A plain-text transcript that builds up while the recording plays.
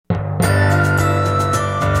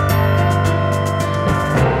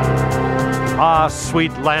Ah,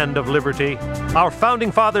 sweet land of liberty. Our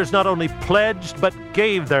founding fathers not only pledged, but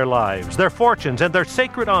gave their lives, their fortunes, and their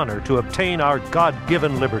sacred honor to obtain our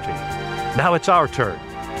God-given liberty. Now it's our turn.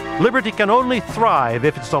 Liberty can only thrive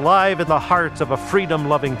if it's alive in the hearts of a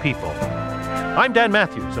freedom-loving people. I'm Dan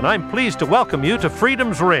Matthews, and I'm pleased to welcome you to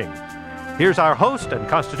Freedom's Ring. Here's our host and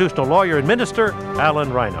constitutional lawyer and minister,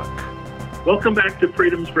 Alan Reinach. Welcome back to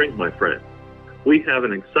Freedom's Ring, my friend. We have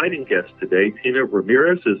an exciting guest today. Tina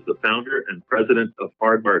Ramirez is the founder and president of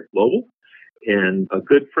Hardwired Global and a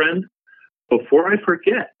good friend. Before I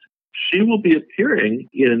forget, she will be appearing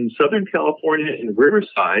in Southern California in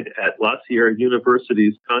Riverside at La Sierra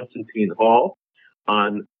University's Constantine Hall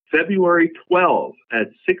on February 12 at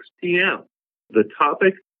 6 p.m. The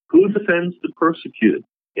topic, Who Defends the Persecuted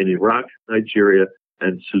in Iraq, Nigeria,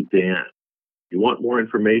 and Sudan. If you want more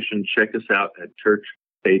information, check us out at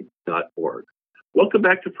churchfaith.org. Welcome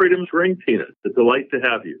back to Freedom's Ring, Tina. It's a delight to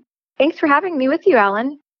have you. Thanks for having me with you,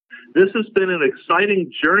 Alan. This has been an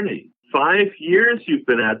exciting journey. 5 years you've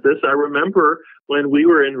been at this. I remember when we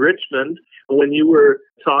were in Richmond, when you were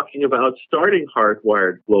talking about starting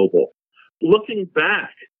Hardwired Global. Looking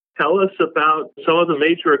back, tell us about some of the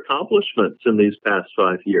major accomplishments in these past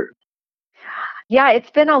 5 years. Yeah,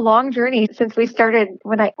 it's been a long journey since we started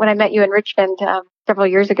when I met you in Richmond several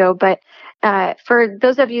years ago. But for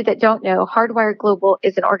those of you that don't know, Hardwired Global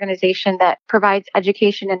is an organization that provides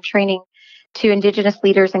education and training to Indigenous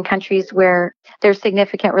leaders in countries where there's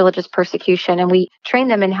significant religious persecution. And we train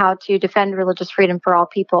them in how to defend religious freedom for all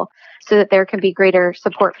people so that there can be greater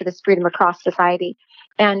support for this freedom across society.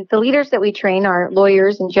 And the leaders that we train are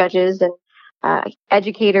lawyers and judges and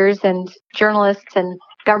educators and journalists and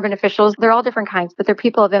government officials. They're all different kinds, but they're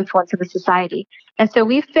people of influence in the society. And so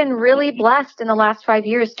we've been really blessed in the last 5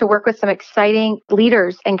 years to work with some exciting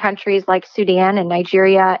leaders in countries like Sudan and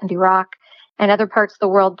Nigeria and Iraq and other parts of the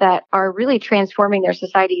world that are really transforming their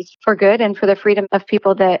societies for good and for the freedom of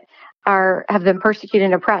people that have been persecuted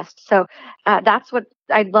and oppressed. So that's what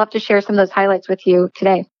I'd love to share some of those highlights with you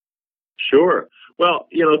today. Sure. Well,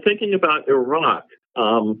 thinking about Iraq,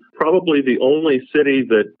 probably the only city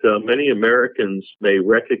that many Americans may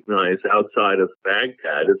recognize outside of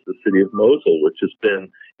Baghdad is the city of Mosul, which has been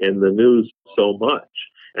in the news so much.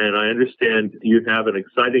 And I understand you have an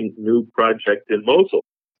exciting new project in Mosul.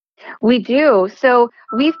 We do. So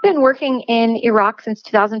we've been working in Iraq since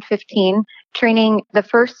 2015, training the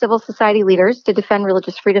first civil society leaders to defend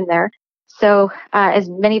religious freedom there. So as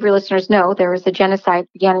many of your listeners know, there was a genocide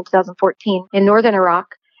began in 2014 in northern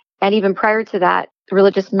Iraq. And even prior to that,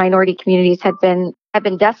 religious minority communities had been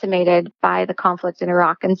decimated by the conflict in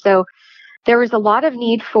Iraq. And so there was a lot of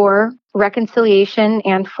need for reconciliation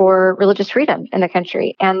and for religious freedom in the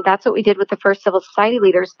country. And that's what we did with the first civil society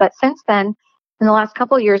leaders. But since then, in the last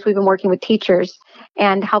couple of years, we've been working with teachers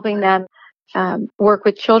and helping them work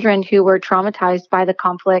with children who were traumatized by the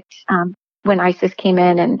conflict when ISIS came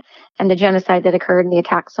in and the genocide that occurred and the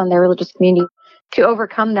attacks on their religious community, to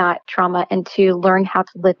overcome that trauma and to learn how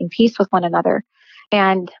to live in peace with one another.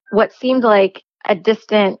 And what seemed like a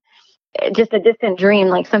distant dream,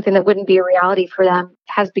 like something that wouldn't be a reality for them,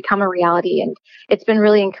 has become a reality. And it's been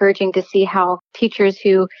really encouraging to see how teachers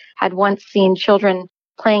who had once seen children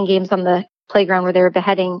playing games on the playground where they were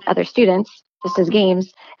beheading other students just as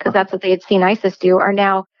games, because that's what they had seen ISIS do, are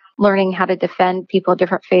now learning how to defend people of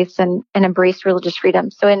different faiths and embrace religious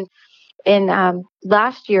freedom. So in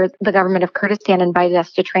last year, the government of Kurdistan invited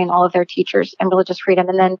us to train all of their teachers in religious freedom.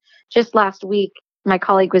 And then just last week, my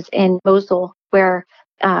colleague was in Mosul,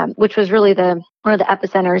 which was really one of the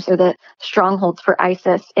epicenters or the strongholds for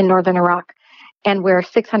ISIS in northern Iraq, and where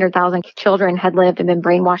 600,000 children had lived and been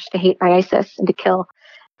brainwashed to hate by ISIS and to kill.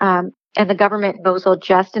 And the government in Mosul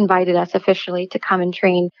just invited us officially to come and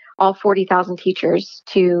train all 40,000 teachers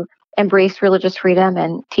to embrace religious freedom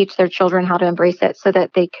and teach their children how to embrace it so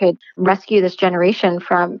that they could rescue this generation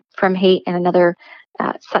from hate and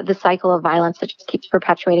the cycle of violence that just keeps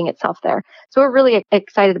perpetuating itself there. So we're really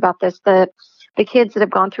excited about this. The kids that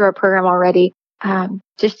have gone through our program already, and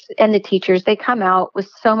the teachers, they come out with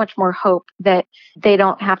so much more hope that they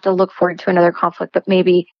don't have to look forward to another conflict, but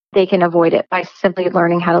maybe they can avoid it by simply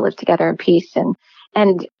learning how to live together in peace.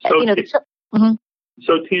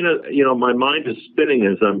 So Tina, my mind is spinning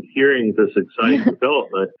as I'm hearing this exciting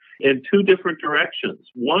development in two different directions.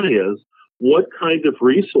 One is, what kind of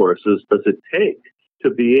resources does it take to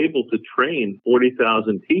be able to train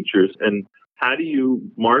 40,000 teachers, and how do you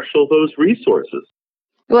marshal those resources?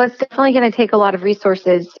 Well, it's definitely going to take a lot of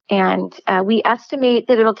resources, and we estimate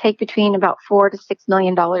that it'll take between about $4 to $6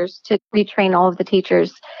 million to retrain all of the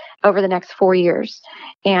teachers. over the next 4 years.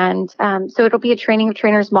 And so it'll be a training of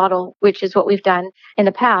trainers model, which is what we've done in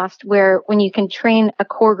the past, where when you can train a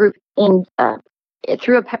core group in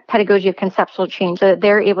through a pedagogy of conceptual change, so that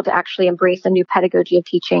they're able to actually embrace a new pedagogy of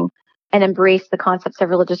teaching and embrace the concepts of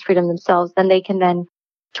religious freedom themselves, then they can then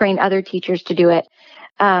train other teachers to do it.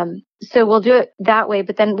 So we'll do it that way.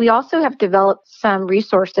 But then we also have developed some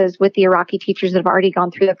resources with the Iraqi teachers that have already gone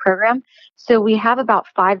through the program. So we have about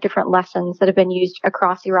 5 different lessons that have been used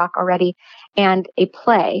across Iraq already, and a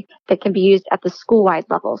play that can be used at the school-wide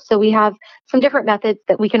level. So we have some different methods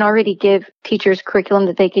that we can already give teachers curriculum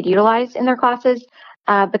that they could utilize in their classes,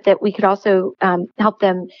 but that we could also help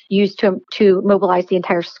them use to mobilize the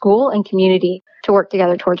entire school and community to work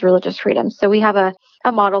together towards religious freedom. So we have a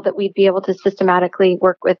model that we'd be able to systematically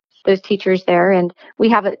work with those teachers there. And we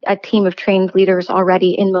have a team of trained leaders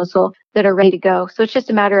already in Mosul that are ready to go. So it's just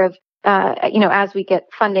a matter of, as we get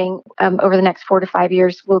funding over the next 4 to 5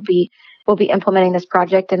 years, we'll be implementing this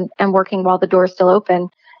project and working while the door is still open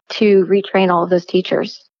to retrain all of those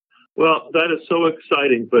teachers. Well, that is so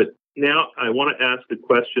exciting. But now I want to ask a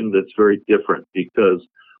question that's very different, because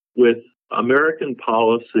with American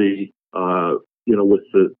policy,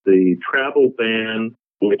 with the travel ban,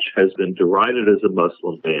 which has been derided as a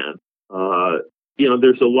Muslim ban,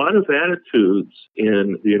 there's a lot of attitudes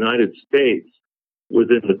in the United States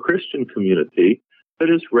within the Christian community that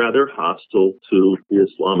is rather hostile to the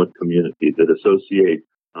Islamic community, that associate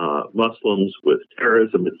Muslims with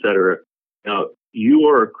terrorism, etc. Now, you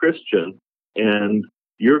are a Christian, and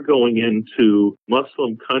you're going into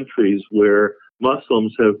Muslim countries where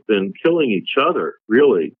Muslims have been killing each other,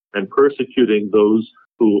 really, and persecuting those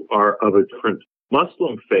who are of a different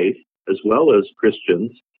Muslim faith as well as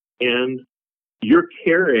Christians, and you're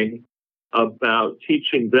caring about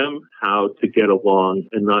teaching them how to get along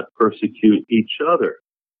and not persecute each other.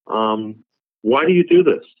 Why do you do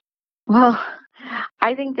this? Well,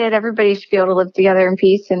 I think that everybody should be able to live together in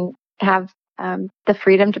peace and have the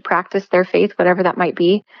freedom to practice their faith, whatever that might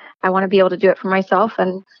be. I want to be able to do it for myself,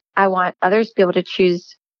 and I want others to be able to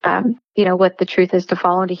choose, what the truth is to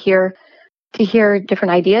follow, and to hear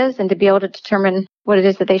different ideas, and to be able to determine what it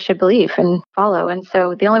is that they should believe and follow. And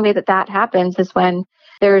so the only way that happens is when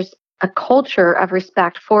there's a culture of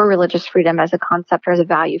respect for religious freedom as a concept or as a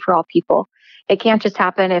value for all people. It can't just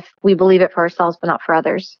happen if we believe it for ourselves, but not for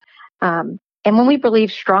others. And when we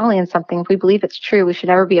believe strongly in something, if we believe it's true, we should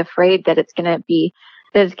never be afraid that it's going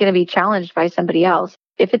to be challenged by somebody else.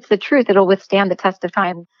 If it's the truth, it'll withstand the test of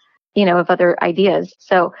time, of other ideas.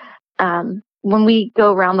 So when we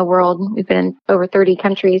go around the world, we've been in over 30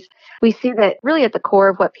 countries, we see that really at the core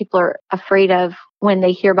of what people are afraid of when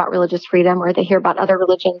they hear about religious freedom, or they hear about other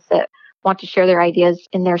religions that want to share their ideas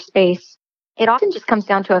in their space, it often just comes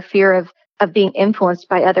down to a fear of being influenced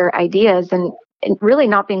by other ideas, and really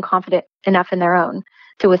not being confident enough in their own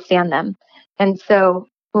to withstand them. And so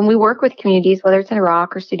when we work with communities, whether it's in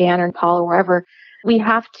Iraq or Sudan or Nepal or wherever, we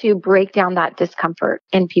have to break down that discomfort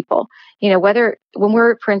in people. When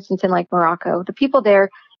we're, for instance, in like Morocco, the people there,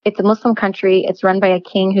 it's a Muslim country. It's run by a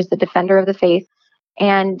king who's the defender of the faith.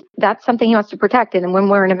 And that's something he wants to protect. And when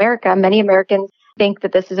we're in America, many Americans think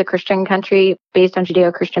that this is a Christian country based on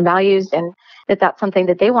Judeo-Christian values, and that that's something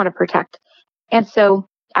that they want to protect. And so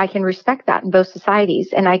I can respect that in both societies.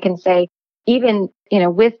 And I can say, even,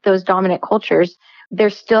 with those dominant cultures, there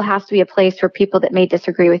still has to be a place for people that may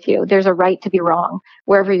disagree with you. There's a right to be wrong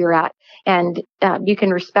wherever you're at. And you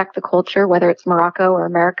can respect the culture, whether it's Morocco or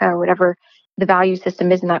America or whatever the value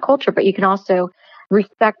system is in that culture. But you can also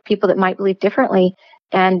respect people that might believe differently,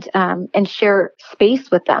 and share space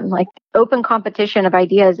with them. Like, open competition of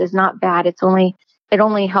ideas is not bad. It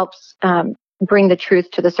only helps bring the truth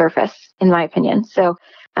to the surface, in my opinion. So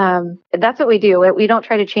that's what we do. We don't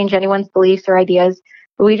try to change anyone's beliefs or ideas,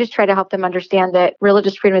 but we just try to help them understand that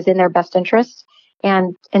religious freedom is in their best interest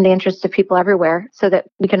and in the interest of people everywhere, so that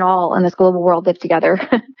we can all in this global world live together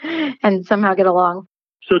and somehow get along.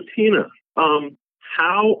 So, Tina,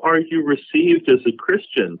 how are you received as a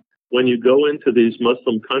Christian when you go into these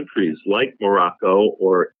Muslim countries like Morocco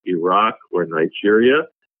or Iraq or Nigeria?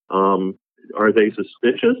 Are they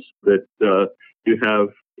suspicious that you have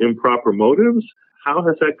improper motives? How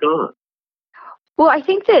has that gone? Well, I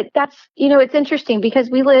think that's, it's interesting because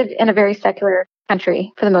we live in a very secular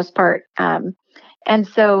country for the most part. And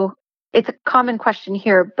so it's a common question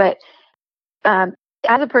here, but as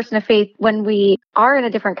a person of faith, when we are in a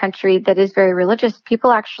different country that is very religious,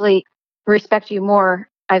 people actually respect you more,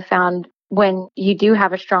 I've found, when you do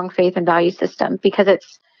have a strong faith and value system, because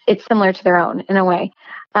it's similar to their own in a way.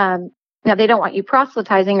 Now, they don't want you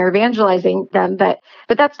proselytizing or evangelizing them, but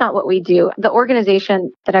that's not what we do. The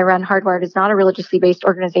organization that I run, Hardwired, is not a religiously based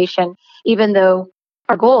organization, even though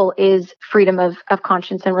our goal is freedom of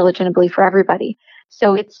conscience and religion and belief for everybody.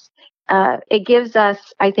 So it gives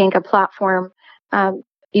us, I think, a platform.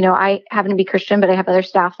 I happen to be Christian, but I have other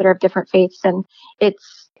staff that are of different faiths, and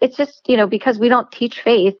it's just, because we don't teach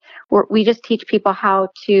faith, we just teach people how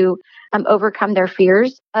to overcome their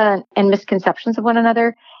fears and misconceptions of one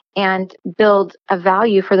another, and build a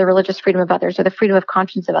value for the religious freedom of others or the freedom of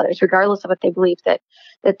conscience of others, regardless of what they believe,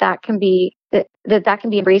 that can be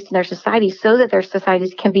embraced in their society, so that their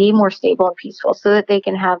societies can be more stable and peaceful, so that they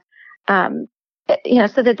can have,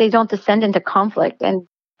 so that they don't descend into conflict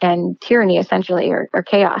and tyranny, essentially, or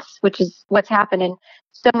chaos, which is what's happened in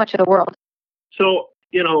so much of the world. So,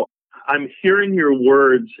 I'm hearing your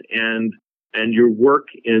words and your work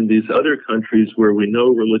in these other countries where we know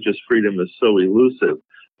religious freedom is so elusive,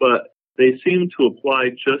 but they seem to apply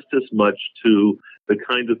just as much to the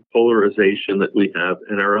kind of polarization that we have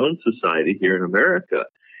in our own society here in America.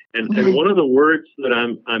 And one of the words that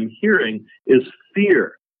I'm hearing is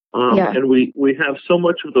fear. And we have so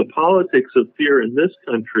much of the politics of fear in this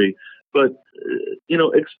country, but,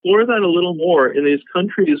 explore that a little more in these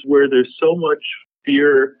countries where there's so much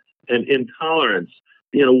fear and intolerance.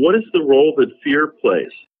 What is the role that fear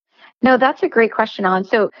plays? No, that's a great question, Alan.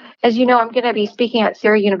 So, as you know, I'm going to be speaking at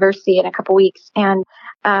Sierra University in a couple weeks, and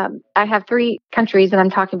I have 3 countries that I'm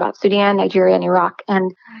talking about: Sudan, Nigeria, and Iraq.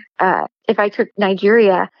 And if I took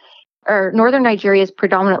Nigeria, or northern Nigeria is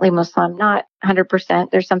predominantly Muslim, not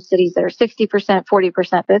 100%. There's some cities that are 60%,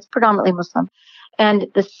 40%, but it's predominantly Muslim. And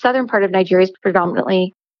the southern part of Nigeria is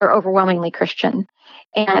predominantly or overwhelmingly Christian.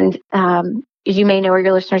 And as you may know, or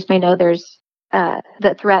your listeners may know, there's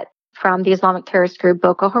the threat from the Islamic terrorist group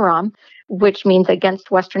Boko Haram, which means against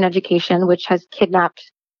Western education, which has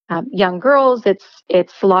kidnapped young girls.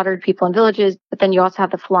 It's slaughtered people in villages. But then you also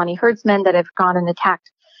have the Fulani herdsmen that have gone and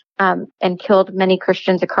attacked and killed many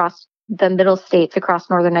Christians across the middle states across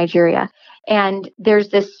northern Nigeria. And there's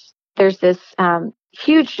this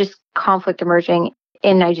huge just conflict emerging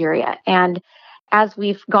in Nigeria. And as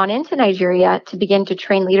we've gone into Nigeria to begin to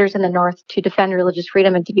train leaders in the north to defend religious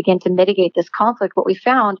freedom and to begin to mitigate this conflict, what we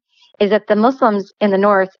found is that the Muslims in the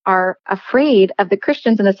north are afraid of the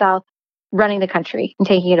Christians in the south running the country and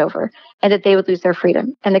taking it over, and that they would lose their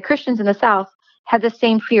freedom. And the Christians in the south had the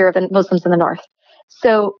same fear of the Muslims in the north.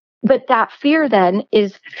 So, but that fear then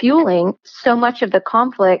is fueling so much of the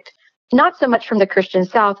conflict, not so much from the Christian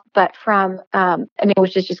South, but from,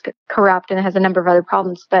 which is just corrupt and has a number of other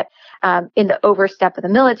problems, but in the overstep of the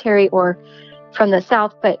military, or from the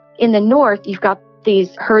South. But in the North, you've got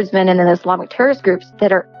these herdsmen and then Islamic terrorist groups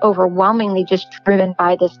that are overwhelmingly just driven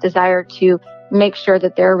by this desire to make sure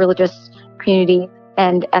that their religious community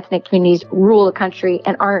and ethnic communities rule the country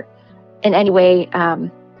and aren't in any way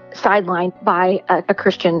sidelined by a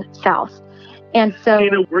Christian South. And so,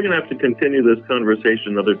 we're going to have to continue this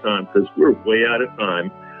conversation another time because we're way out of time.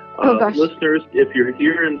 Listeners, if you're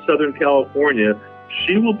here in Southern California,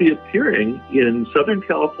 she will be appearing in Southern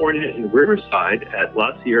California in Riverside at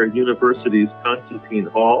La Sierra University's Constantine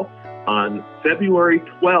Hall on February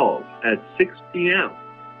 12 at 6 p.m.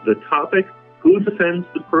 The topic, Who Defends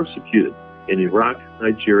the Persecuted in Iraq,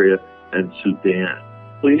 Nigeria, and Sudan.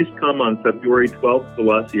 Please come on February 12th to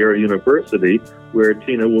La Sierra University, where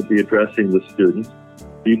Tina will be addressing the students.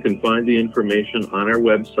 You can find the information on our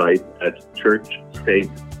website at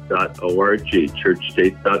churchstate.org,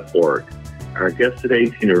 churchstate.org. Our guest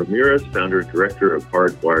today, Tina Ramirez, founder and director of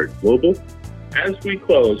Hardwired Global. As we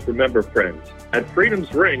close, remember, friends, at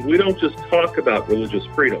Freedom's Ring, we don't just talk about religious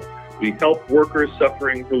freedom. We help workers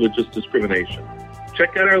suffering religious discrimination.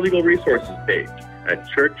 Check out our legal resources page at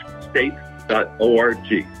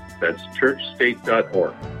churchstate.org. That's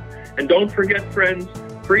churchstate.org. And don't forget, friends,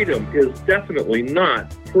 freedom is definitely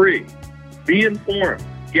not free. Be informed.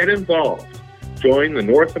 Get involved. Join the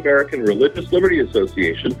North American Religious Liberty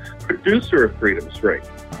Association, producer of Freedom's Ring,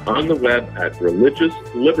 on the web at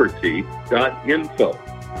religiousliberty.info.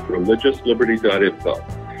 religiousliberty.info.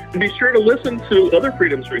 And be sure to listen to other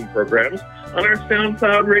Freedom's Ring programs on our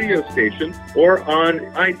SoundCloud radio station or on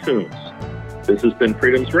iTunes. This has been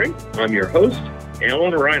Freedom's Ring. I'm your host,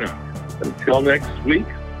 Alan Reinach. Until next week,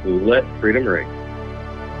 let freedom ring.